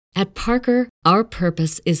At Parker, our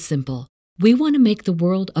purpose is simple. We want to make the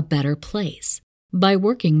world a better place by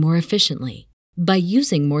working more efficiently, by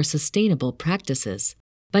using more sustainable practices,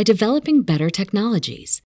 by developing better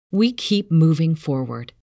technologies. We keep moving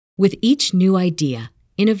forward. With each new idea,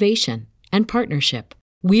 innovation, and partnership,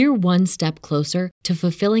 we're one step closer to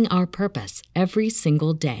fulfilling our purpose every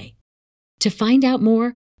single day. To find out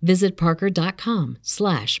more, visit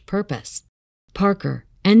parker.com/purpose. Parker,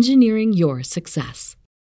 engineering your success.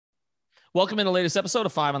 Welcome in the latest episode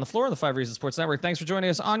of 5 on the Floor, the 5 Reasons Sports Network. Thanks for joining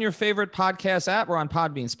us on your favorite podcast app. We're on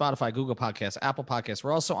Podbean, Spotify, Google Podcasts, Apple Podcasts.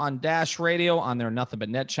 We're also on Dash Radio on their Nothing But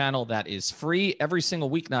Net channel. That is free every single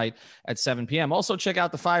weeknight at 7 p.m. Also, check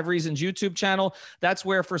out the 5 Reasons YouTube channel. That's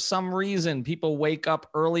where, for some reason, people wake up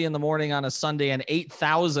early in the morning on a Sunday, and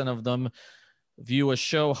 8,000 of them view a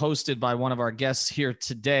show hosted by one of our guests here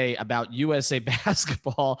today about USA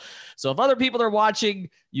basketball. So if other people are watching,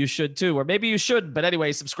 you should too, or maybe you shouldn't. But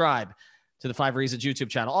anyway, subscribe to the 5 Reasons YouTube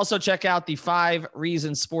channel. Also, check out the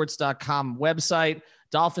 5reasonsports.com website.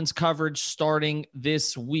 Dolphins coverage starting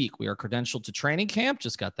this week. We are credentialed to training camp.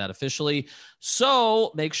 Just got that officially.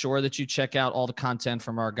 So make sure that you check out all the content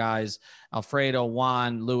from our guys, Alfredo,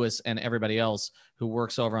 Juan, Lewis, and everybody else who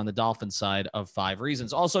works over on the Dolphins side of 5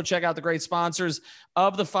 Reasons. Also, check out the great sponsors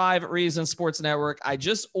of the 5 Reasons Sports Network. I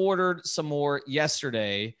just ordered some more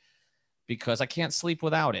yesterday because I can't sleep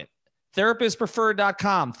without it.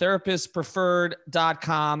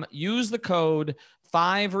 therapistpreferred.com. Use the code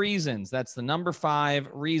 5 Reasons. That's the number 5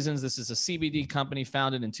 Reasons. This is a CBD company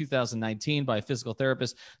founded in 2019 by a physical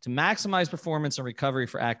therapist to maximize performance and recovery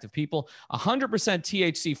for active people. 100%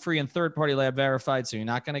 THC free and third-party lab verified, so you're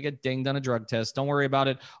not going to get dinged on a drug test. Don't worry about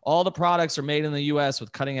it. All the products are made in the U.S.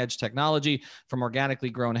 with cutting-edge technology from organically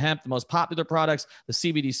grown hemp. The most popular products, the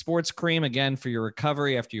CBD sports cream, again, for your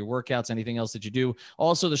recovery after your workouts, anything else that you do.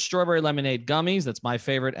 Also, the strawberry lemonade gummies. That's my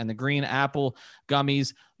favorite. And the green apple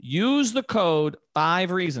gummies. Use the code 5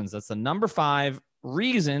 Reasons. That's the number 5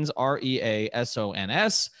 Reasons,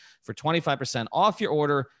 REASONS, for 25% off your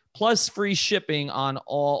order, plus free shipping on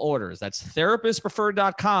all orders. That's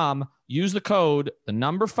therapistpreferred.com. Use the code, the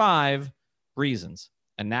number 5 Reasons.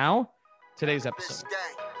 And now, today's episode.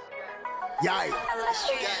 Yeah.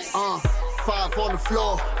 5 on the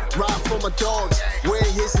floor, ride for my dogs. Where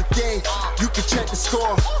here's the thing, you can check the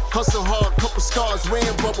score. Hustle hard, couple scars,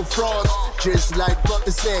 wearing bubble frogs. Just like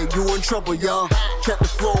Butler said, you in trouble, y'all. Kept the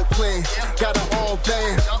floor playing, got it all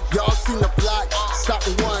banned. Y'all seen the block, stop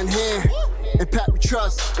with one hand. And Pat we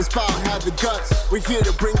trust, it's about have the guts. We're here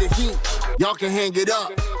to bring the heat, y'all can hang it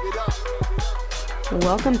up.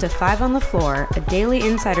 Welcome to 5 on the Floor, a daily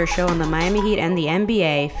insider show on the Miami Heat and the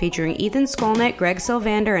NBA, featuring Ethan Skolnick, Greg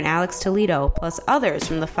Sylvander, and Alex Toledo, plus others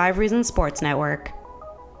from the 5 Reasons Sports Network.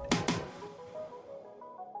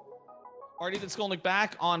 All right, Ethan Skolnick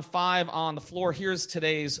back on 5 on the Floor. Here's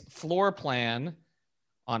today's floor plan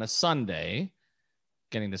on a Sunday.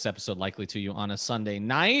 Getting this episode likely to you on a Sunday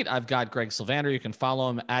night. I've got Greg Sylvander. You can follow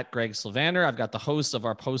him at Greg Sylvander. I've got the host of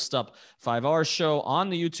our Post Up 5R show on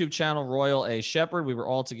the YouTube channel, Royal A. Shepherd. We were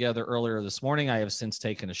all together earlier this morning. I have since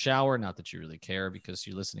taken a shower. Not that you really care because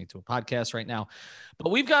you're listening to a podcast right now. But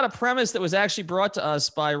we've got a premise that was actually brought to us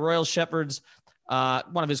by Royal Shepherd's,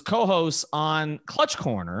 one of his co-hosts on Clutch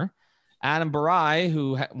Corner, Adam Barai,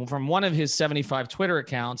 who from one of his 75 Twitter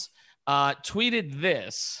accounts, tweeted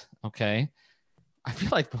this, okay? I feel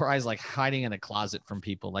like Barai's like hiding in a closet from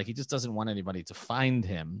people. Like he just doesn't want anybody to find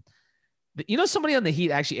him. You know, somebody on the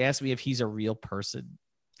Heat actually asked me if he's a real person.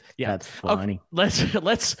 Yeah, that's funny. Okay,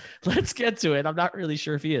 let's get to it. I'm not really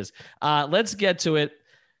sure if he is. Let's get to it.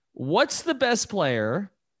 What's the best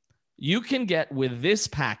player you can get with this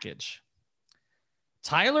package?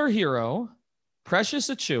 Tyler Hero, Precious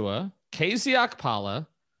Achiuwa, KZ Okpala,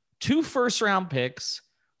 2 first-round picks,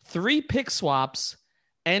 3 pick swaps,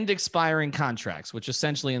 and expiring contracts, which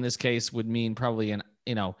essentially in this case would mean probably a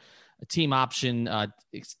team option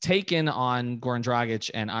taken on Goran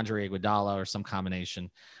Dragic and Andre Iguodala or some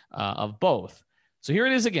combination of both. So here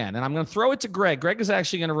it is again, and I'm going to throw it to Greg. Greg is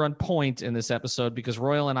actually going to run point in this episode because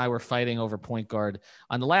Royal and I were fighting over point guard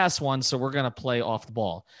on the last one, so we're going to play off the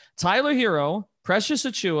ball. Tyler Hero, Precious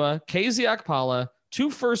Achiuwa, KZ Okpala,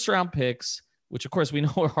 2 first-round picks, which of course we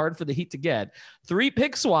know are hard for the Heat to get, 3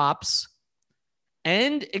 pick swaps,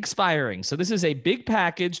 and expiring. So this is a big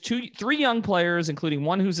package, 3 young players, including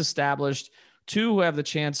 1 who's established, 2 who have the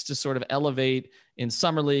chance to sort of elevate in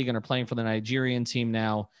summer league and are playing for the Nigerian team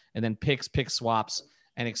now, and then picks, pick swaps,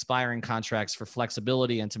 and expiring contracts for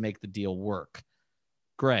flexibility and to make the deal work.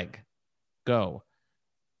 Greg, go.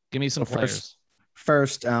 Give me some players.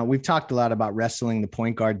 First, we've talked a lot about wrestling the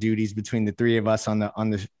point guard duties between the three of us on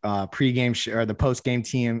the pregame or the postgame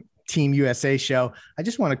Team USA show. I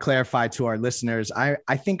just want to clarify to our listeners, I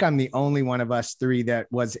think I'm the only one of us three that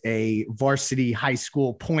was a varsity high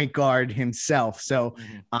school point guard himself. So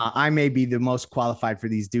I may be the most qualified for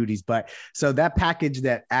these duties. But so that package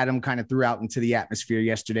that Adam kind of threw out into the atmosphere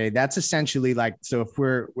yesterday, that's essentially like, so if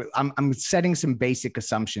I'm setting some basic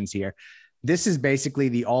assumptions here. This is basically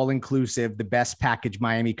the all-inclusive, the best package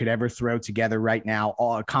Miami could ever throw together right now,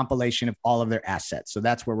 a compilation of all of their assets. So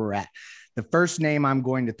that's where we're at. The first name I'm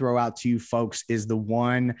going to throw out to you folks is the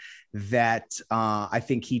one that I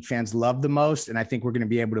think Heat fans love the most, and I think we're going to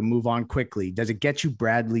be able to move on quickly. Does it get you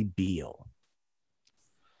Bradley Beal?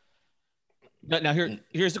 Now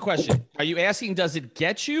here's the question. Are you asking, does it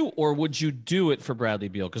get you, or would you do it for Bradley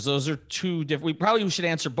Beal? Because those are two different. We probably should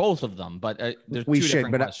answer both of them, but we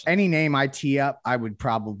should. But questions. Any name I tee up, I would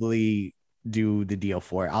probably do the deal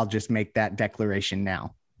for it. I'll just make that declaration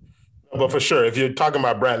now. But for sure, if you're talking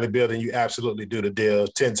about Bradley Beal, then you absolutely do the deal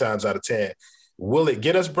 10 times out of 10. Will it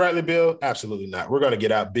get us Bradley Beal? Absolutely not. We're going to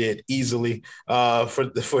get outbid easily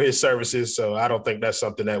for his services. So I don't think that's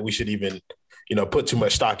something that we should even put too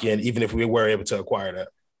much stock in, even if we were able to acquire that.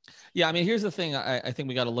 Yeah, I mean, here's the thing I think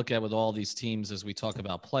we got to look at with all these teams as we talk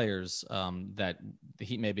about players that the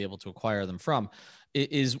Heat may be able to acquire them from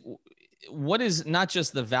is what is not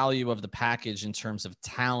just the value of the package in terms of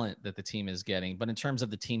talent that the team is getting, but in terms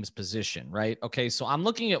of the team's position, right? Okay, so I'm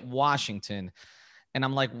looking at Washington and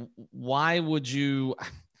I'm like, why would you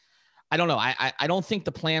 – I don't know. I don't think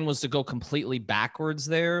the plan was to go completely backwards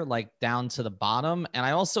there, like down to the bottom. And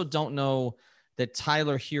I also don't know – that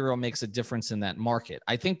Tyler Hero makes a difference in that market.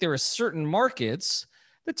 I think there are certain markets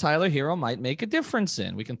that Tyler Hero might make a difference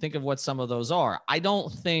in. We can think of what some of those are. I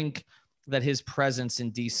don't think that his presence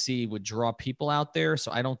in DC would draw people out there.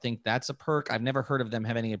 So I don't think that's a perk. I've never heard of them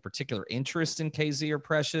having any particular interest in KZ or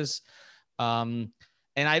Precious. And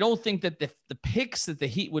I don't think that the picks that the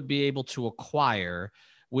Heat would be able to acquire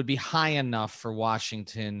would be high enough for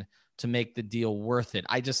Washington to make the deal worth it.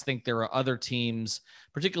 I just think there are other teams,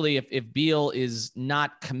 particularly if Beal is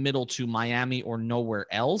not committal to Miami or nowhere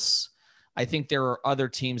else. I think there are other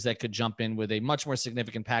teams that could jump in with a much more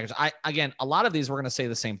significant package. Again, a lot of these, we're going to say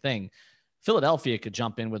the same thing. Philadelphia could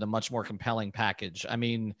jump in with a much more compelling package. I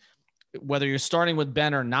mean, whether you're starting with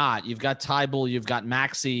Ben or not, you've got Tybal, you've got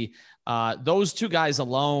Maxey. Those two guys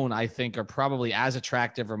alone, I think, are probably as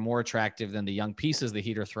attractive or more attractive than the young pieces the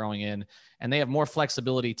Heat are throwing in. And they have more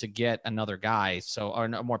flexibility to get another guy, or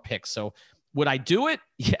more picks. So would I do it?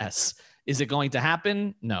 Yes. Is it going to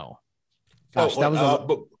happen? No. Gosh, but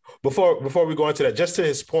before we go into that, just to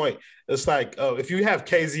his point, it's like if you have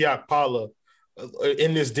KZ Okpala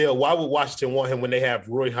in this deal, why would Washington want him when they have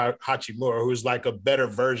Rui Hachimura, who's like a better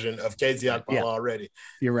version of KZ Okpala already?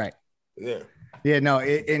 You're right. Yeah. Yeah, no,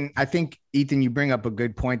 and I think, Ethan, you bring up a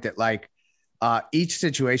good point that like each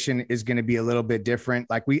situation is going to be a little bit different.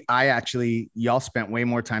 Like y'all spent way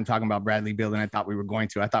more time talking about Bradley Beal than I thought we were going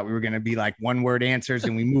to. I thought we were going to be like one word answers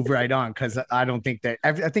and we move right on. Cause I don't think that,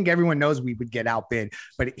 I think everyone knows we would get outbid,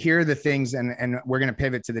 but here are the things. And we're going to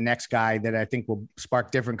pivot to the next guy that I think will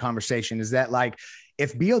spark different conversation is that like,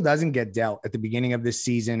 if Beal doesn't get dealt at the beginning of this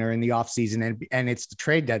season or in the offseason and it's the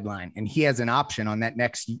trade deadline and he has an option on that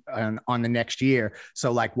on the next year.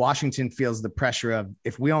 So like Washington feels the pressure of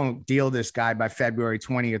if we don't deal this guy by February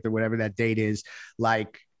 20th or whatever that date is,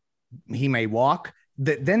 like he may walk.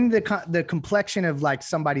 Then the complexion of like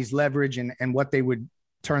somebody's leverage and what they would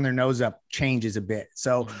turn their nose up changes a bit.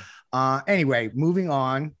 So anyway, moving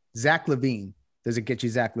on, Zach LaVine. Does it get you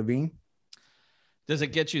Zach LaVine? Does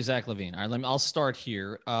it get you Zach LaVine? All right, I'll start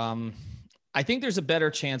here. I think there's a better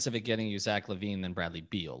chance of it getting you Zach LaVine than Bradley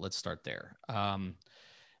Beal. Let's start there.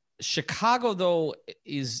 Chicago, though,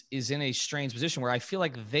 is in a strange position where I feel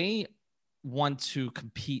like they want to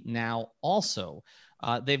compete now also.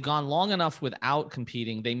 They've gone long enough without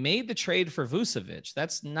competing. They made the trade for Vucevic.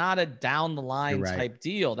 That's not a down-the-line type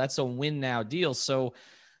deal. That's a win-now deal. So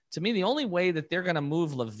to me, the only way that they're going to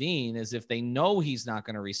move LaVine is if they know he's not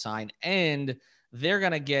going to resign and they're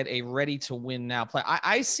going to get a ready-to-win now play.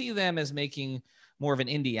 I see them as making more of an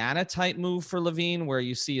Indiana type move for LaVine, where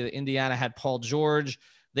you see that Indiana had Paul George.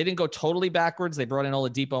 They didn't go totally backwards. They brought in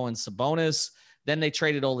Oladipo and Sabonis. Then they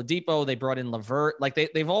traded Oladipo. They brought in LeVert. Like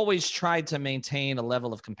they've always tried to maintain a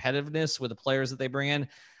level of competitiveness with the players that they bring in.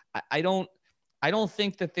 I don't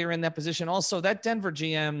think that they're in that position. Also, that Denver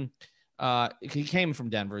GM, he came from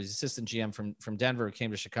Denver. He's assistant GM from Denver, who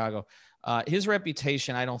came to Chicago. His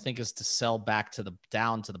reputation, I don't think, is to sell back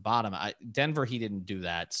down to the bottom. Denver, he didn't do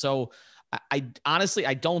that. So I honestly,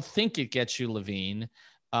 I don't think it gets you LaVine.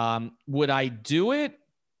 Would I do it?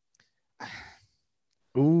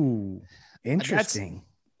 Ooh, interesting.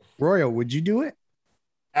 Royal, would you do it?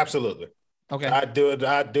 Absolutely. Okay. I'd do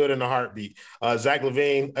it in a heartbeat. Zach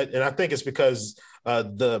LaVine, and I think it's because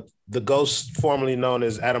the ghost formerly known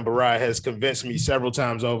as Adam Barai has convinced me several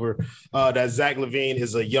times over that Zach LaVine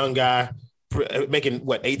is a young guy making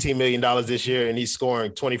 $18 million this year, and he's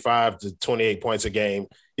scoring 25 to 28 points a game.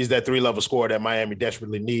 He's that 3-level scorer that Miami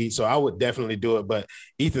desperately needs. So I would definitely do it. But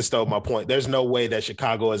Ethan stole my point. There's no way that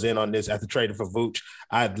Chicago is in on this after trading for Vooch.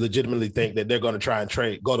 I legitimately think that they're going to try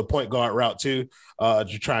and go the point guard route too,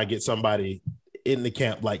 to try and get somebody in the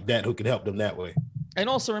camp like that who can help them that way. And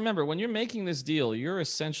also remember, when you're making this deal, you're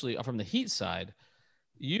essentially from the Heat side,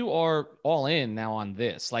 you are all in now on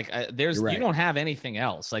this. Like you don't have anything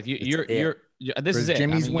else. Like you're this is it.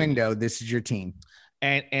 Jimmy's window. This is your team.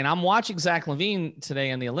 And I'm watching Zach LaVine today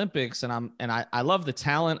in the Olympics, and I love the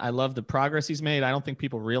talent. I love the progress he's made. I don't think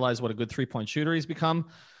people realize what a good 3-point shooter he's become.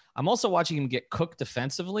 I'm also watching him get cooked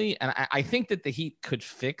defensively, and I think that the Heat could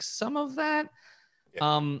fix some of that.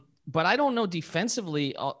 Yeah. But I don't know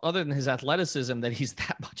defensively, other than his athleticism, that he's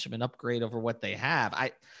that much of an upgrade over what they have.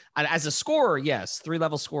 I as a scorer, yes,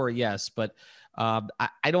 3-level scorer, yes, but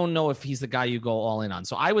I don't know if he's the guy you go all in on.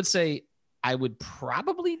 So I would say I would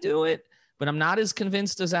probably do it, but I'm not as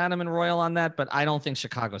convinced as Adam and Royal on that. But I don't think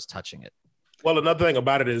Chicago's touching it. Well, another thing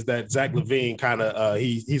about it is that Zach LaVine kind of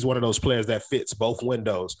he's one of those players that fits both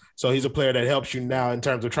windows. So he's a player that helps you now in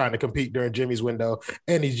terms of trying to compete during Jimmy's window,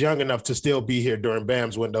 and he's young enough to still be here during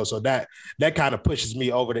Bam's window. So that kind of pushes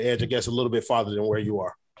me over the edge, I guess, a little bit farther than where you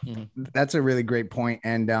are. Mm-hmm. That's a really great point.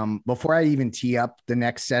 And before I even tee up the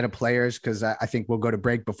next set of players, because I think we'll go to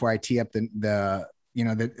break before I tee up I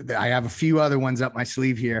have a few other ones up my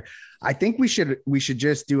sleeve here. I think we should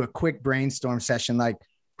just do a quick brainstorm session. Like,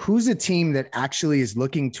 who's a team that actually is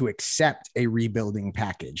looking to accept a rebuilding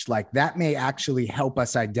package? Like, that may actually help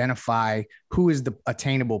us identify who is the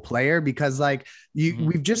attainable player, because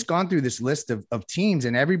we've just gone through this list of teams,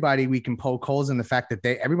 and everybody, we can poke holes in the fact that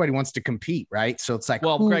everybody wants to compete. Right. So it's like,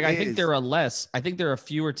 well, Greg, I think there are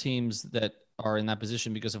fewer teams that are in that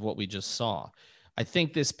position because of what we just saw. I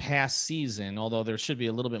think this past season, although there should be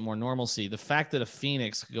a little bit more normalcy, the fact that a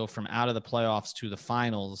Phoenix could go from out of the playoffs to the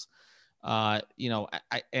finals, and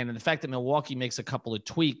the fact that Milwaukee makes a couple of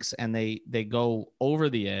tweaks and they go over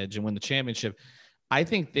the edge and win the championship, I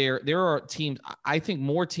think there are teams. I think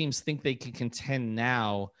more teams think they can contend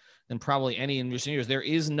now than probably any in recent years. There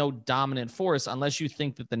is no dominant force unless you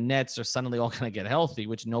think that the Nets are suddenly all going to get healthy,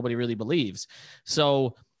 which nobody really believes.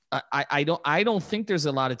 So I don't think there's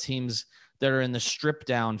a lot of teams that are in the strip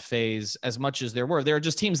down phase as much as there were. There are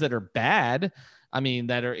just teams that are bad. I mean,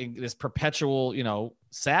 that are in this perpetual,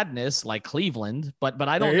 sadness like Cleveland, but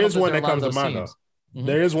I don't know. There is one that comes to mind, though. Mm-hmm.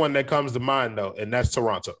 There is one that comes to mind, though, and that's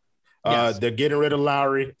Toronto. Yes. They're getting rid of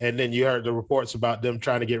Lowry, and then you heard the reports about them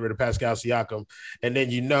trying to get rid of Pascal Siakam, and then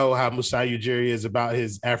you know how Masai Ujiri is about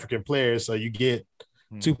his African players, so you get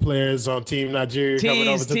two players on Team Nigeria coming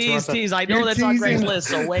over to Toronto. Tease. I know that's on Greg's list,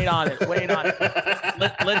 so wait on it.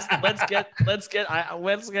 Let's get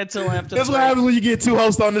till after. That's what happens when you get two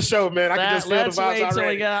hosts on the show, man. I can just feel the vibes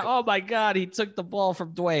already. Oh my God, he took the ball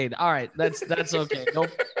from Dwayne. All right, that's okay.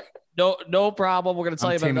 No problem. We're going to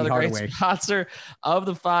tell you about another great sponsor of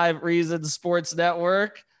the 5 Reasons Sports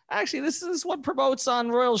Network. Actually, this one promotes on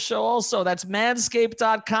Royal's show also. That's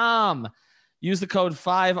manscaped.com. Use the code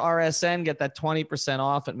 5RSN, get that 20%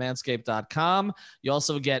 off at manscaped.com. You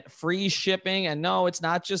also get free shipping. And no, it's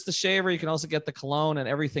not just the shaver. You can also get the cologne and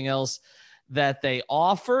everything else that they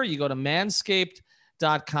offer. You go to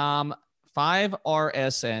manscaped.com,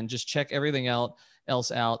 5RSN. Just check everything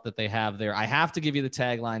else out that they have there. I have to give you the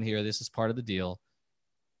tagline here. This is part of the deal.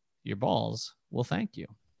 Your balls will thank you.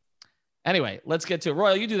 Anyway, let's get to it.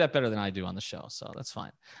 Royal, you do that better than I do on the show, so that's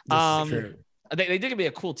fine. They did give me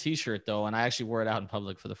a cool T-shirt though, and I actually wore it out in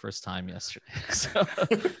public for the first time yesterday. So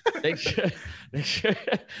make sure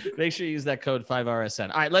you use that code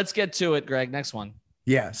 5RSN. All right, let's get to it, Greg. Next one.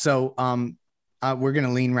 Yeah. So we're going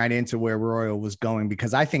to lean right into where Royal was going,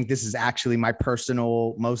 because I think this is actually my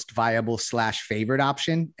personal most viable / favorite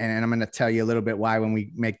option. And I'm going to tell you a little bit why when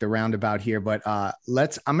we make the roundabout here, but I'm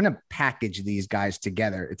going to package these guys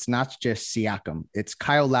together. It's not just Siakam. It's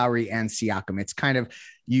Kyle Lowry and Siakam. It's kind of,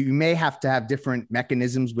 you may have to have different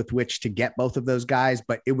mechanisms with which to get both of those guys,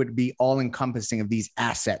 but it would be all encompassing of these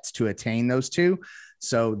assets to attain those two.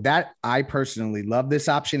 So that, I personally love this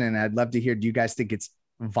option, and I'd love to hear, do you guys think it's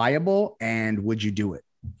viable, and would you do it?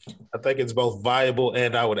 I think it's both viable,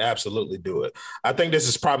 and I would absolutely do it. I think this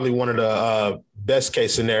is probably one of the best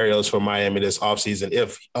case scenarios for Miami this offseason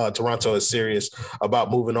if Toronto is serious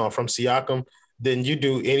about moving on from Siakam. then you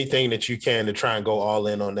do anything that you can to try and go all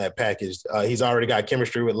in on that package. He's already got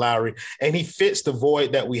chemistry with Lowry, and he fits the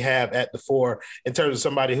void that we have at the 4 in terms of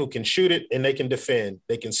somebody who can shoot it and they can defend.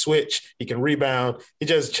 They can switch. He can rebound. He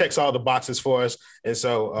just checks all the boxes for us. And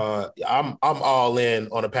so I'm all in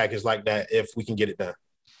on a package like that if we can get it done.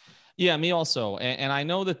 Yeah, me also. And I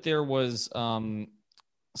know that there was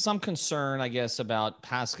some concern, I guess, about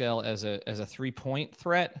Pascal as a 3-point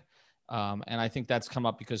threat. And I think that's come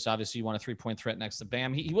up because obviously you want a 3-point threat next to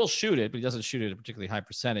Bam. He will shoot it, but he doesn't shoot it at a particularly high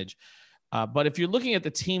percentage. But if you're looking at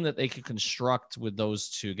the team that they could construct with those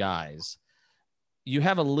two guys, you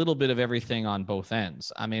have a little bit of everything on both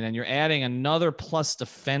ends. I mean, and you're adding another plus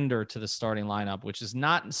defender to the starting lineup, which is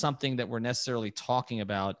not something that we're necessarily talking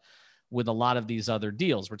about with a lot of these other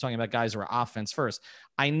deals. We're talking about guys who are offense first.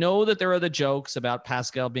 I know that there are the jokes about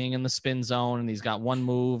Pascal being in the spin zone and he's got one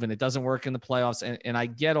move and it doesn't work in the playoffs. And I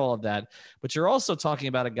get all of that, but you're also talking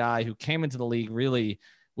about a guy who came into the league really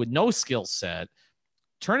with no skill set,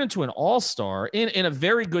 turned into an all-star in a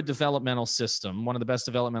very good developmental system, one of the best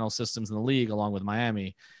developmental systems in the league, along with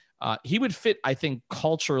Miami. He would fit, I think,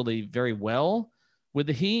 culturally very well with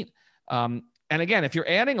the Heat. And again, if you're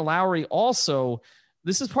adding Lowry also,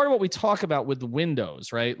 this is part of what we talk about with the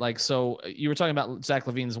windows, right? Like, so you were talking about Zach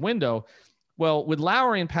LaVine's window. Well, with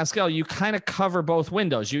Lowry and Pascal, you kind of cover both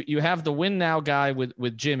windows. You have the win now guy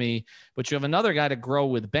with Jimmy, but you have another guy to grow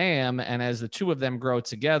with Bam. And as the two of them grow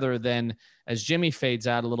together, then as Jimmy fades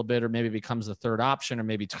out a little bit, or maybe becomes the third option, or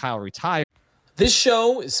maybe Kyle retires. This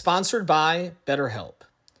show is sponsored by BetterHelp.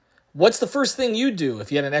 What's the first thing you'd do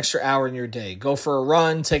if you had an extra hour in your day? Go for a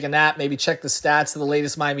run, take a nap, maybe check the stats of the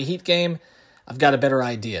latest Miami Heat game? I've got a better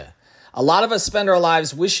idea. A lot of us spend our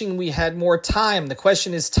lives wishing we had more time. The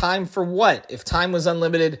question is, time for what? If time was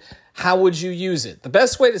unlimited, how would you use it? The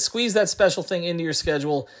best way to squeeze that special thing into your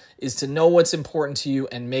schedule is to know what's important to you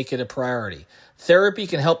and make it a priority. Therapy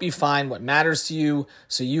can help you find what matters to you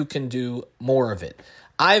so you can do more of it.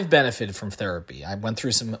 I've benefited from therapy. I went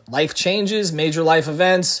through some life changes, major life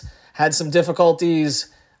events, had some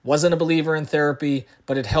difficulties. Wasn't a believer in therapy,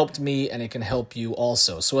 but it helped me and it can help you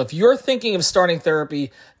also. So if you're thinking of starting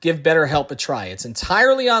therapy, give BetterHelp a try. It's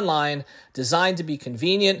entirely online, designed to be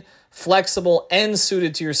convenient, flexible, and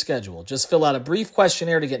suited to your schedule. Just fill out a brief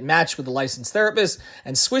questionnaire to get matched with a licensed therapist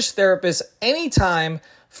and switch therapists anytime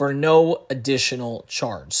for no additional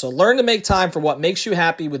charge. So learn to make time for what makes you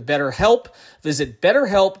happy with BetterHelp. Visit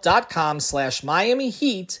BetterHelp.com/Miami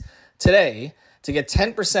Heat today to get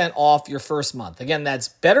 10% off your first month. Again, that's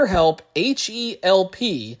BetterHelp,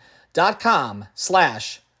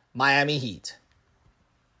 HELP.com/Miami Heat.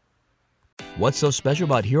 What's so special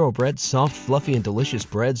about Hero Bread's soft, fluffy, and delicious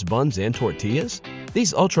breads, buns, and tortillas?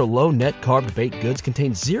 These ultra-low net-carb baked goods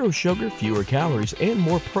contain zero sugar, fewer calories, and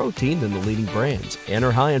more protein than the leading brands, and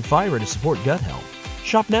are high in fiber to support gut health.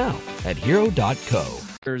 Shop now at Hero.co.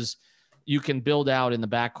 You can build out in the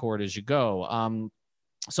backcourt as you go.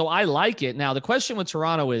 So I like it. Now, the question with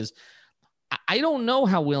Toronto is, I don't know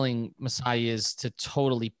how willing Masai is to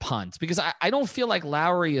totally punt, because I don't feel like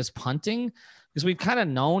Lowry is punting, because we've kind of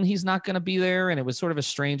known he's not going to be there. And it was sort of a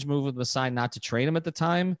strange move with Masai not to trade him at the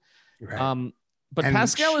time. Right. But and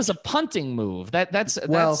Pascal is a punting move. That's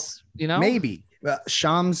you know, maybe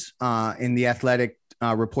Shams in The Athletic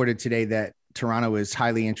reported today that Toronto is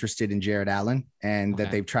highly interested in Jared Allen and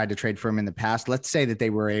that they've tried to trade for him in the past. Let's say that they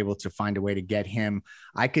were able to find a way to get him.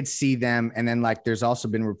 I could see them. And then like, there's also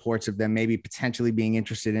been reports of them maybe potentially being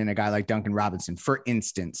interested in a guy like Duncan Robinson, for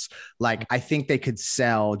instance. Like, I think they could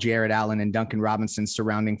sell Jared Allen and Duncan Robinson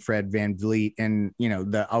surrounding Fred VanVleet and, you know,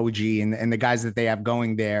 the OG and the guys that they have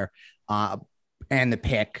going there, and the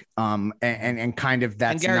pick, and kind of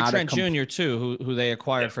that's and Gary not Trent Jr. too, who they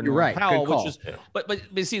acquired for Norman Powell, which is, but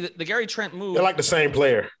see the Gary Trent move. They're like the same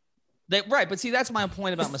player, right? But see, that's my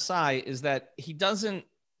point about Masai is that he's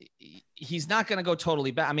not going to go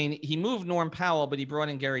totally back. I mean, he moved Norm Powell, but he brought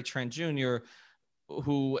in Gary Trent Jr.,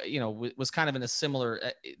 who, you know, was kind of in a similar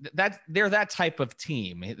they're that type of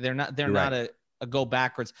team. They're not a go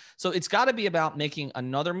backwards. So it's got to be about making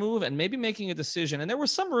another move and maybe making a decision. And there were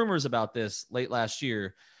some rumors about this late last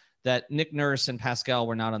year that Nick Nurse and Pascal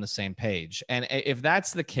were not on the same page. And if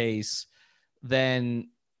that's the case, then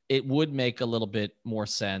it would make a little bit more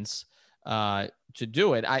sense to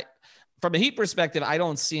do it. From a Heat perspective, I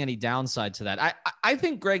don't see any downside to that. I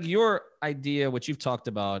think, Greg, your idea, which you've talked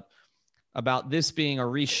about this being a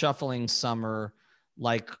reshuffling summer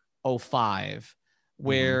like 05,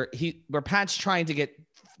 where Pat's trying to get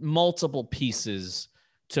multiple pieces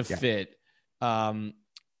to fit.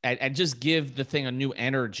 and just give the thing a new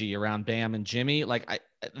energy around Bam and Jimmy. Like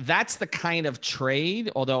that's the kind of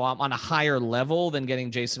trade, although I'm on a higher level than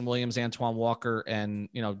getting Jason Williams, Antoine Walker, and,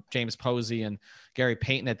 you know, James Posey and Gary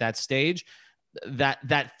Payton at that stage.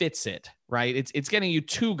 That fits it, right? It's getting you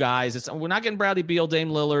two guys. We're not getting Bradley Beal, Dame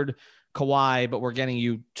Lillard, Kawhi, but we're getting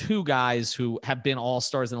you two guys who have been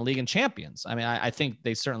all-stars in the league and champions. I mean, I think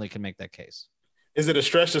they certainly can make that case. Is it a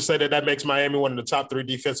stretch to say that makes Miami one of the top 3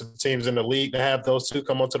 defensive teams in the league to have those two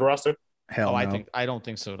come onto the roster? Hell no. I don't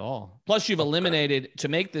think so at all. Plus, you've eliminated to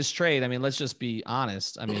make this trade. I mean, let's just be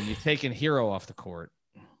honest. I mean, you've taken Hero off the court,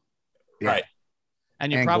 right?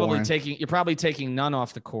 And you're probably taking none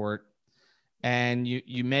off the court. And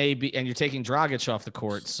you may be, and you're taking Dragic off the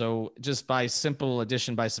court. So just by simple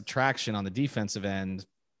addition by subtraction on the defensive end,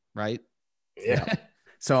 right? Yeah.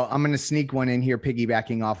 So I'm going to sneak one in here,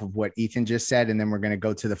 piggybacking off of what Ethan just said, and then we're going to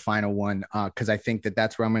go to the final one because I think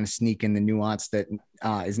that's where I'm going to sneak in the nuance that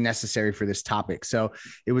is necessary for this topic. So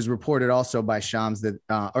it was reported also by Shams that,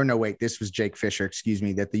 this was Jake Fisher, excuse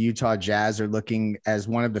me, that the Utah Jazz are looking as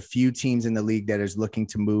one of the few teams in the league that is looking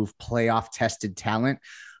to move playoff-tested talent.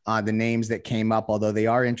 The names that came up, although they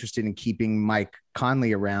are interested in keeping Mike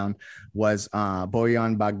Conley around, was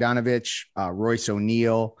Bojan Bogdanovic, Royce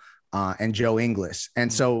O'Neal, and Joe Ingles.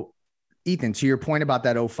 And so, Ethan, to your point about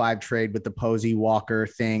that 05 trade with the Posey Walker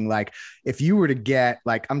thing, like if you were to get,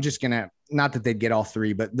 like, I'm just going to, not that they'd get all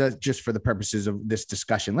three, but just for the purposes of this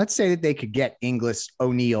discussion, let's say that they could get Ingles,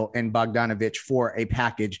 O'Neal, and Bogdanovic for a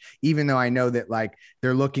package, even though I know that like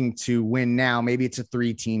they're looking to win now, maybe it's a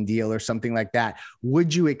 3-team deal or something like that.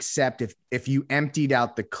 Would you accept if you emptied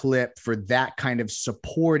out the clip for that kind of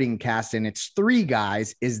supporting cast and it's 3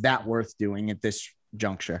 guys, is that worth doing at this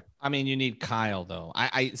juncture? I mean, you need Kyle though.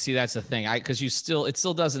 I see that's the thing. Because it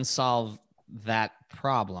still doesn't solve that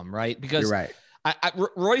problem, right? Because you're right.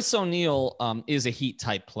 Royce O'Neal is a Heat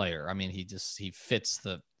type player. I mean, he fits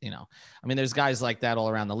the, you know, I mean, there's guys like that all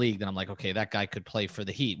around the league that I'm like, okay, that guy could play for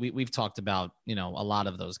the Heat. We've talked about, you know, a lot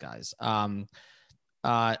of those guys. I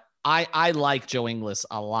like Joe Ingles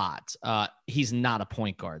a lot. He's not a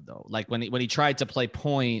point guard though. Like when he tried to play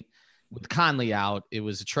point with Conley out, it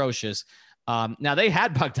was atrocious. Now they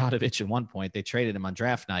had Bogdanovic at one point. They traded him on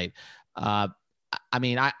draft night. I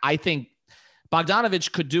mean, I think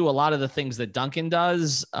Bogdanovic could do a lot of the things that Duncan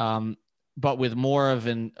does, but with more of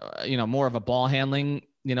a ball handling,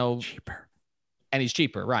 you know, cheaper, and he's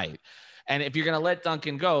cheaper. Right. And if you're going to let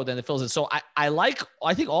Duncan go, then it fills it. So I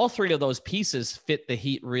think all 3 of those pieces fit the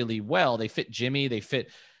Heat really well. They fit Jimmy,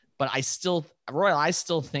 but I still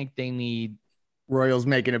think they need. Royals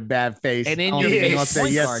making a bad face. And in your face, I'll say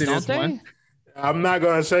yes to this one. I'm not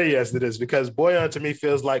going to say yes to this because Bojan to me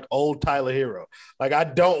feels like old Tyler Hero. Like I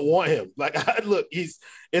don't want him. Like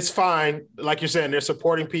it's fine. Like you're saying, they're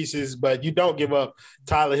supporting pieces, but you don't give up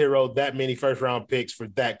Tyler Hero that many first round picks for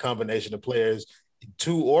that combination of players,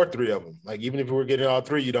 2 or 3 of them. Like even if we're getting all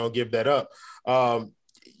 3, you don't give that up. I'm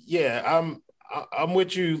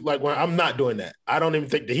with you. Like when I'm not doing that. I don't even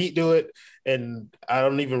think the Heat do it. And I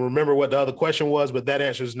don't even remember what the other question was, but that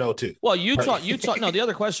answer is no too. Well, Utah. No, the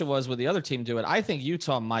other question was, would the other team do it? I think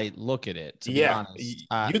Utah might look at it. To be honest.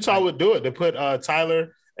 Utah would do it. They put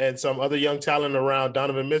Tyler and some other young talent around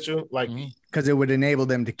Donovan Mitchell, like because it would enable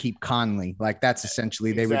them to keep Conley. Like that's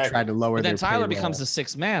essentially they would try to lower. But then their Tyler payroll. becomes the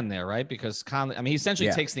 6th man there, right? Because Conley, I mean, he essentially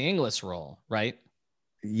takes the English role, right?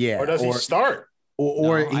 Yeah. Or does he start?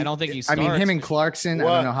 Or no, I don't think he starts. I mean, him and Clarkson, I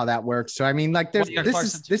don't know how that works. So, I mean, like this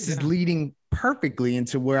is leading perfectly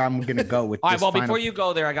into where I'm going to go with all this. Right, well, before you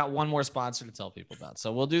go there, I got one more sponsor to tell people about.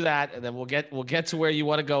 So we'll do that, and then we'll get to where you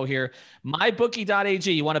want to go here.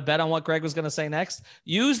 MyBookie.ag. You want to bet on what Greg was going to say next?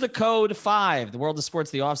 Use the code 5. The world of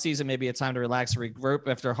sports, the offseason, may be a time to relax and regroup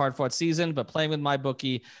after a hard-fought season, but playing with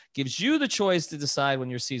MyBookie gives you the choice to decide when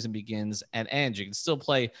your season begins and ends. You can still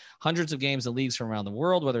play hundreds of games and leagues from around the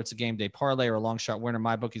world, whether it's a game day parlay or a long shot winner.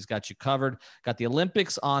 MyBookie's got you covered. Got the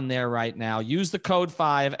Olympics on there right now. Use the code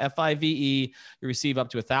 5, F-I-V-E. You receive up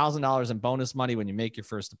to $1,000 in bonus money when you make your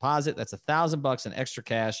first deposit. That's $1,000 in extra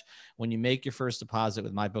cash when you make your first deposit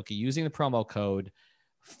with MyBookie using the promo code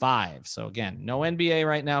 5. So again, no NBA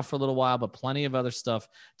right now for a little while, but plenty of other stuff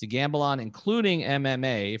to gamble on, including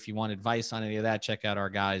MMA. If you want advice on any of that, check out our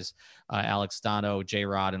guys, Alex Dono,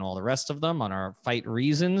 J-Rod, and all the rest of them on our Fight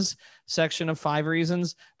Reasons section of 5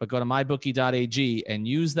 Reasons. But go to mybookie.ag and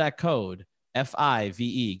use that code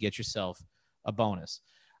F-I-V-E. Get yourself a bonus.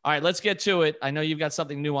 All right, let's get to it. I know you've got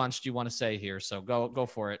something nuanced you want to say here, so go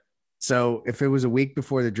for it. So if it was a week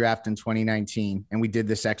before the draft in 2019 and we did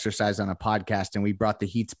this exercise on a podcast and we brought the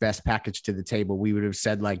Heat's best package to the table, we would have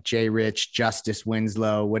said like Jay Rich, Justice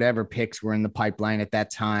Winslow, whatever picks were in the pipeline at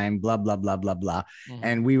that time, blah, blah, blah, blah, blah.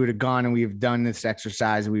 And we would have gone and we have done this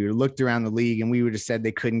exercise. And we would have looked around the league and we would have said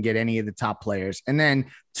they couldn't get any of the top players. And then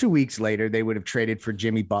 2 weeks later, they would have traded for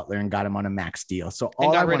Jimmy Butler and got him on a max deal. So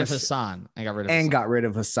all got rid of Hassan. Got rid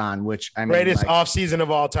of Hassan, which I mean, greatest offseason of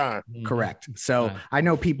all time. Correct. So I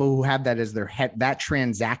know people who have that as their that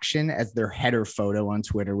transaction as their header photo on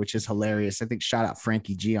Twitter, which is hilarious. I think shout out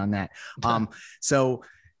Frankie G on that. So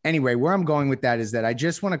anyway, where I'm going with that is that I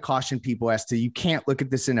just want to caution people as to you can't look at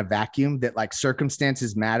this in a vacuum, that like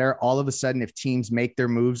circumstances matter. All of a sudden, if teams make their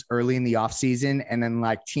moves early in the offseason and then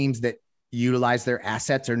like teams that utilize their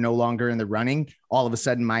assets are no longer in the running, all of a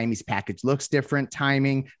sudden Miami's package looks different,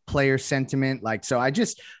 timing, player sentiment. Like, so I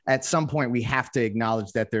just, at some point we have to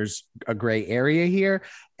acknowledge that there's a gray area here.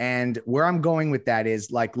 And where I'm going with that is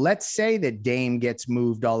like, let's say that Dame gets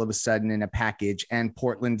moved all of a sudden in a package and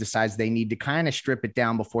Portland decides they need to kind of strip it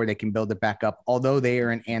down before they can build it back up. Although they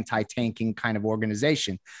are an anti-tanking kind of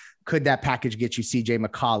organization. Could that package get you CJ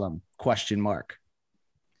McCollum? ?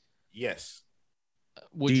 Yes.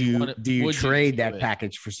 Do you trade that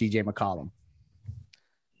package for CJ McCollum?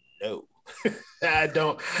 No, I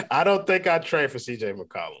don't think I'd trade for CJ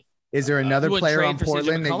McCollum. Is there another player on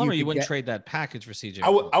Portland that you wouldn't trade that package for CJ?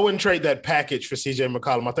 I wouldn't trade that package for CJ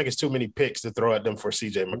McCollum. I think it's too many picks to throw at them for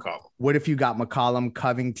CJ McCollum. What if you got McCollum,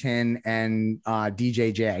 Covington, and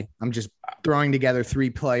DJJ? I'm just throwing together 3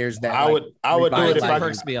 players that I would do it if I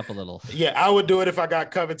perks me up a little. Yeah, I would do it if I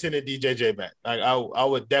got Covington and DJJ back. Like I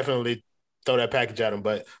would definitely throw that package at him.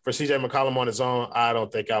 But for CJ McCollum on his own, I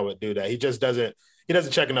don't think I would do that. He just doesn't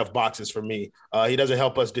check enough boxes for me. He doesn't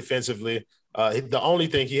help us defensively. The only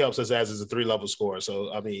thing he helps us as is a 3-level scorer.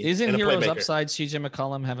 So, I mean, isn't Hero's upside CJ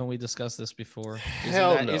McCollum? Haven't we discussed this before?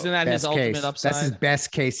 Isn't that his ultimate upside? That's his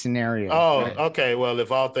best case scenario. Oh, right. Okay. Well,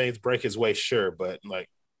 if all things break his way, sure. But like,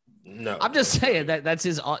 no, I'm just saying that's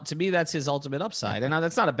his, to me, that's his ultimate upside. And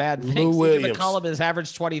that's not a bad thing. Lou Williams. McCollum has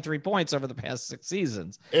averaged 23 points over the past 6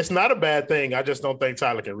 seasons. It's not a bad thing. I just don't think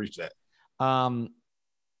Tyler can reach that.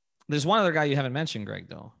 There's one other guy you haven't mentioned, Greg,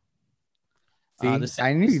 though. See,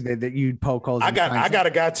 I knew that you'd poke holes. I got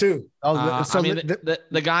a guy too.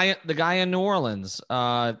 The guy in New Orleans.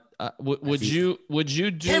 Would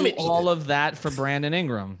you do all of that for Brandon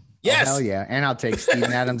Ingram? Yes. Oh, hell yeah. And I'll take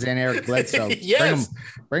Steven Adams and Eric Bledsoe. Yes.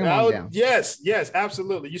 Bring them on down. Yes,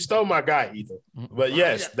 absolutely. You stole my guy, Ethan. But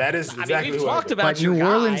yes, that is exactly we've talked about New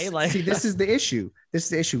Orleans. See, this is the issue. This is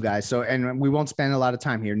the issue, guys. So, and we won't spend a lot of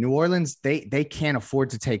time here. New Orleans, they can't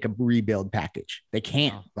afford to take a rebuild package. They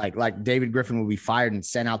can't. Like David Griffin will be fired and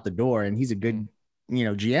sent out the door, and he's a good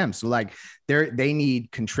GM. So like they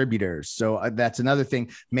need contributors. So that's another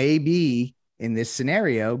thing. Maybe in this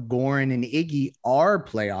scenario, Goran and Iggy are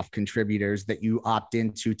playoff contributors that you opt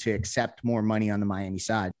into to accept more money on the Miami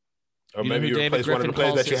side. Or maybe you replace one of the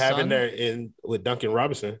players that you have in there with Duncan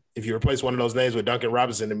Robinson. If you replace one of those names with Duncan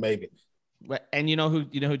Robinson, then maybe. And you know who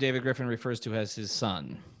David Griffin refers to as his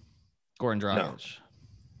son, Goran Dragic. No.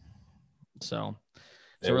 So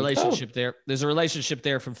there's a relationship there. There's a relationship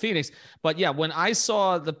there from Phoenix. But yeah, when I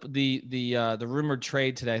saw the rumored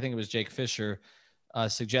trade today, I think it was Jake Fisher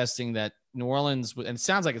suggesting that New Orleans, and it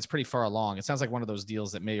sounds like it's pretty far along. It sounds like one of those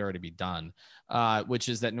deals that may already be done, which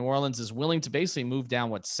is that New Orleans is willing to basically move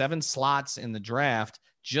down 7 slots in the draft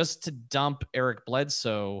just to dump Eric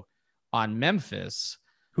Bledsoe on Memphis,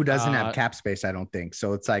 who doesn't have cap space, I don't think.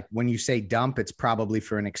 So it's like when you say dump, it's probably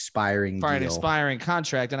for an expiring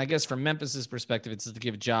contract. And I guess from Memphis's perspective, it's to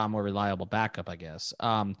give Ja a more reliable backup, I guess.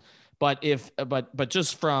 But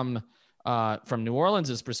just from New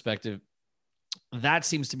Orleans's perspective, that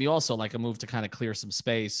seems to be also like a move to kind of clear some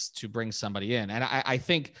space to bring somebody in. And I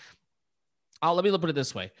think, let me put it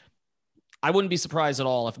this way. I wouldn't be surprised at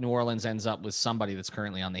all if New Orleans ends up with somebody that's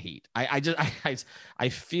currently on the Heat. I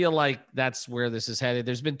feel like that's where this is headed.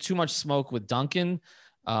 There's been too much smoke with Duncan.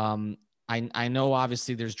 I know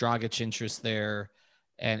obviously there's Dragic interest there,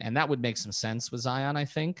 and that would make some sense with Zion, I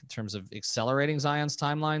think, in terms of accelerating Zion's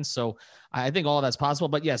timeline. So I think all of that's possible.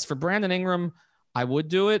 But yes, for Brandon Ingram, I would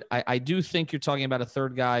do it. I do think you're talking about a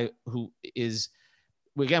third guy who is,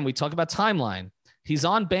 again, we talk about timeline. He's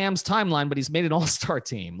on Bam's timeline, but he's made an all-star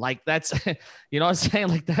team. Like that's, you know what I'm saying?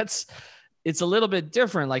 Like it's a little bit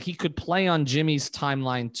different. Like he could play on Jimmy's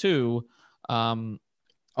timeline too.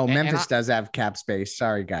 Memphis does have cap space.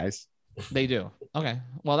 Sorry, guys. They do. Okay.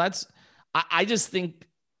 Well, I just think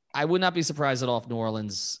I would not be surprised at all if New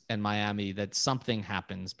Orleans and Miami, that something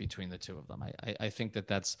happens between the two of them. I think that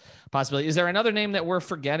that's a possibility. Is there another name that we're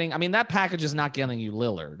forgetting? I mean, that package is not getting you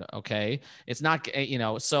Lillard. Okay. It's not,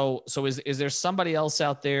 so is there somebody else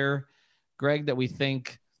out there, Greg, that we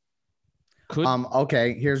think could?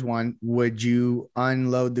 Okay. Here's one. Would you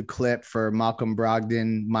unload the clip for Malcolm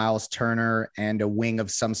Brogdon, Miles Turner, and a wing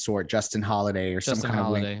of some sort, Justin Holiday or some kind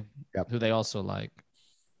of wing? Yep. Who they also like.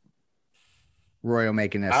 Royal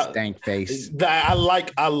making a stank face. I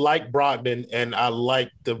like Brogdon, and I like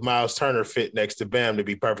the Miles Turner fit next to Bam, to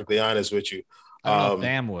be perfectly honest with you. I don't know if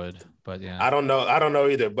Bam would, but yeah. I don't know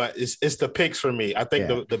either, but it's the picks for me. I think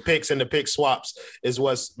the picks and the pick swaps is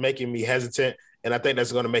what's making me hesitant, and I think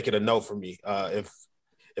that's going to make it a no for me. If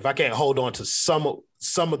I can't hold on to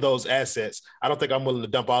some of those assets, I don't think I'm willing to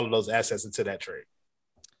dump all of those assets into that trade.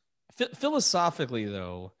 Philosophically,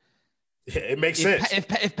 though, it makes sense.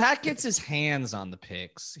 If Pat gets his hands on the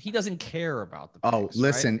picks, he doesn't care about the picks. Oh,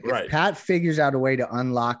 listen, right? If Pat figures out a way to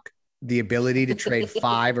unlock the ability to trade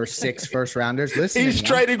 5 or 6 first rounders, listen, he's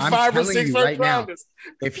trading 5 or 6 first rounders.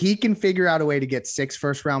 If he can figure out a way to get 6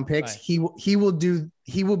 first round picks, right, he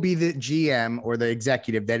will be the GM or the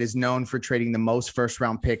executive that is known for trading the most first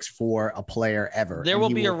round picks for a player ever. There will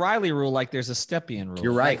be a Riley rule, like there's a Stepien rule.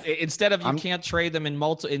 You're right. Like, instead of you can't trade them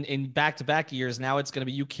in back-to-back years, now it's going to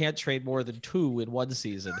be you can't trade more than 2 in one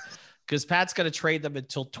season. Because Pat's going to trade them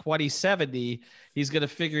until 2070. He's going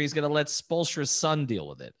to let Spoelstra's son deal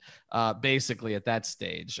with it, basically at that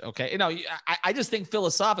stage. Okay. I just think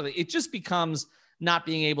philosophically, it just becomes not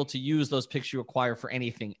being able to use those picks you acquire for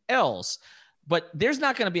anything else. But there's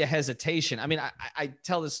not going to be a hesitation. I mean, I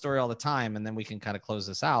tell this story all the time, and then we can kind of close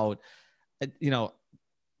this out.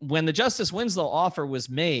 When the Justice Winslow offer was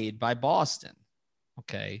made by Boston,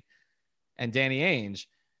 okay, and Danny Ainge,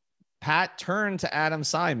 Pat turned to Adam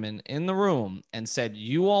Simon in the room and said,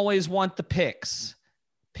 "You always want the picks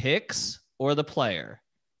or the player?"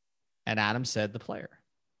 And Adam said the player.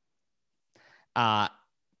 But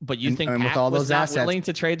you think and Pat with all was those not assets, willing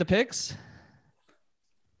to trade the picks?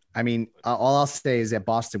 I mean, all I'll say is that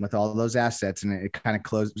Boston, with all those assets, and it kind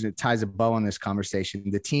of ties a bow on this conversation,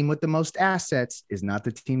 the team with the most assets is not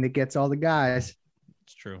the team that gets all the guys.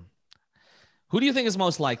 It's true. Who do you think is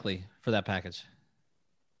most likely for that package?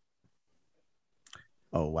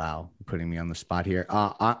 Oh, wow. Putting me on the spot here.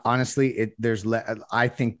 Honestly, I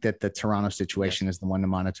think that the Toronto situation is the one to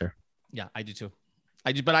monitor. Yeah, I do too.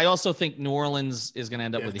 But I also think New Orleans is going to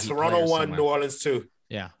end up with a Heat Toronto player 1, somewhere. New Orleans 2.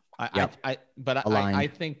 Yeah. Yep. I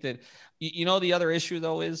think that, the other issue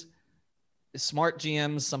though is smart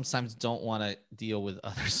GMs sometimes don't want to deal with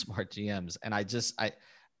other smart GMs. And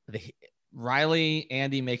Riley,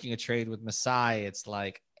 Andy making a trade with Masai, it's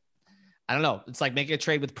like, I don't know. It's like making a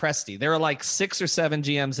trade with Presti. There are like 6 or 7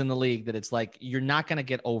 GMs in the league that it's like, you're not going to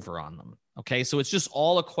get over on them. Okay. So it's just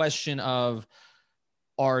all a question of,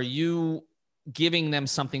 are you giving them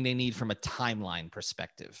something they need from a timeline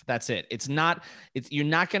perspective? That's it. You're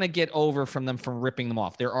not going to get over from them from ripping them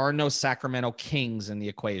off. There are no Sacramento Kings in the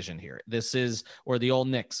equation here. Or the old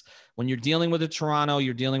Knicks. When you're dealing with a Toronto,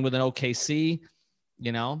 you're dealing with an OKC,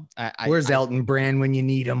 Where's Elton Brand when you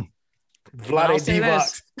need him?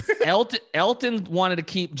 Elton wanted to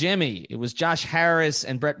keep Jimmy. It was Josh Harris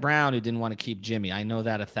and Brett Brown who didn't want to keep Jimmy. I know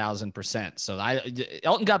that 1,000%. So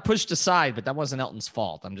Elton got pushed aside, but that wasn't Elton's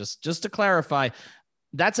fault. I'm just to clarify,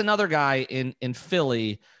 that's another guy in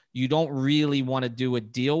Philly you don't really want to do a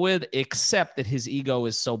deal with, except that his ego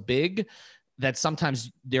is so big that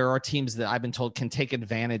sometimes there are teams that I've been told can take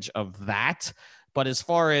advantage of that. But as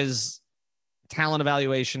far as talent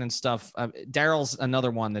evaluation and stuff, Daryl's another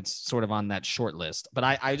one that's sort of on that short list. But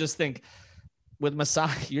I just think with Masai,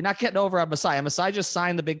 you're not getting over on Masai. Masai just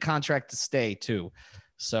signed the big contract to stay too.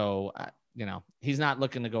 So, he's not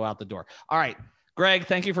looking to go out the door. All right, Greg,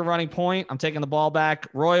 thank you for running point. I'm taking the ball back.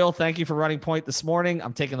 Royal, thank you for running point this morning.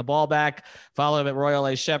 I'm taking the ball back. Follow him at Royal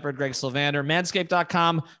A. Shepherd, Greg Sylvander,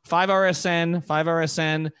 manscaped.com,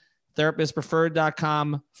 5RSN,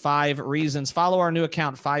 therapistpreferred.com, 5 Reasons. Follow our new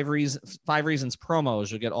account, 5 Reasons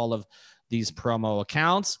Promos. You'll get all of these promo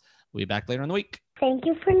accounts. We'll be back later in the week. Thank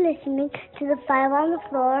you for listening to the 5 on the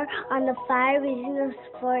Floor on the 5 Reasons of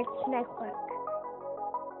Sports Network.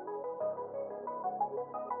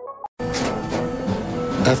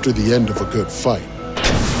 After the end of a good fight,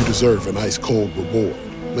 you deserve an ice-cold reward.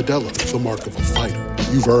 Modelo is the mark of a fighter.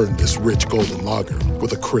 You've earned this rich golden lager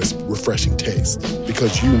with a crisp, refreshing taste.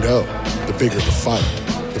 Because you know, the bigger the fight,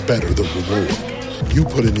 the better the reward. You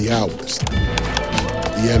put in the hours,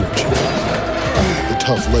 the energy, the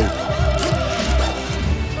tough labor.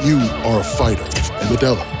 You are a fighter, and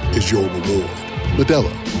Modelo is your reward.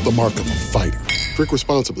 Modelo, the mark of a fighter. Drink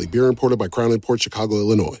responsibly. Beer imported by Crown Imports, Chicago,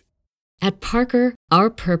 Illinois. At Parker,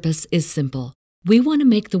 our purpose is simple. We want to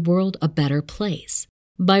make the world a better place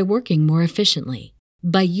by working more efficiently,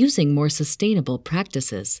 by using more sustainable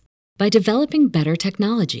practices, by developing better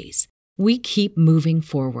technologies. We keep moving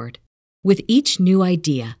forward. With each new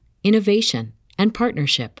idea, innovation, and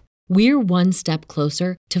partnership, we're one step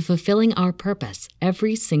closer to fulfilling our purpose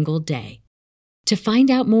every single day. To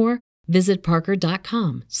find out more, visit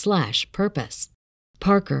parker.com/purpose.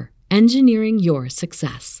 Parker, engineering your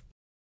success.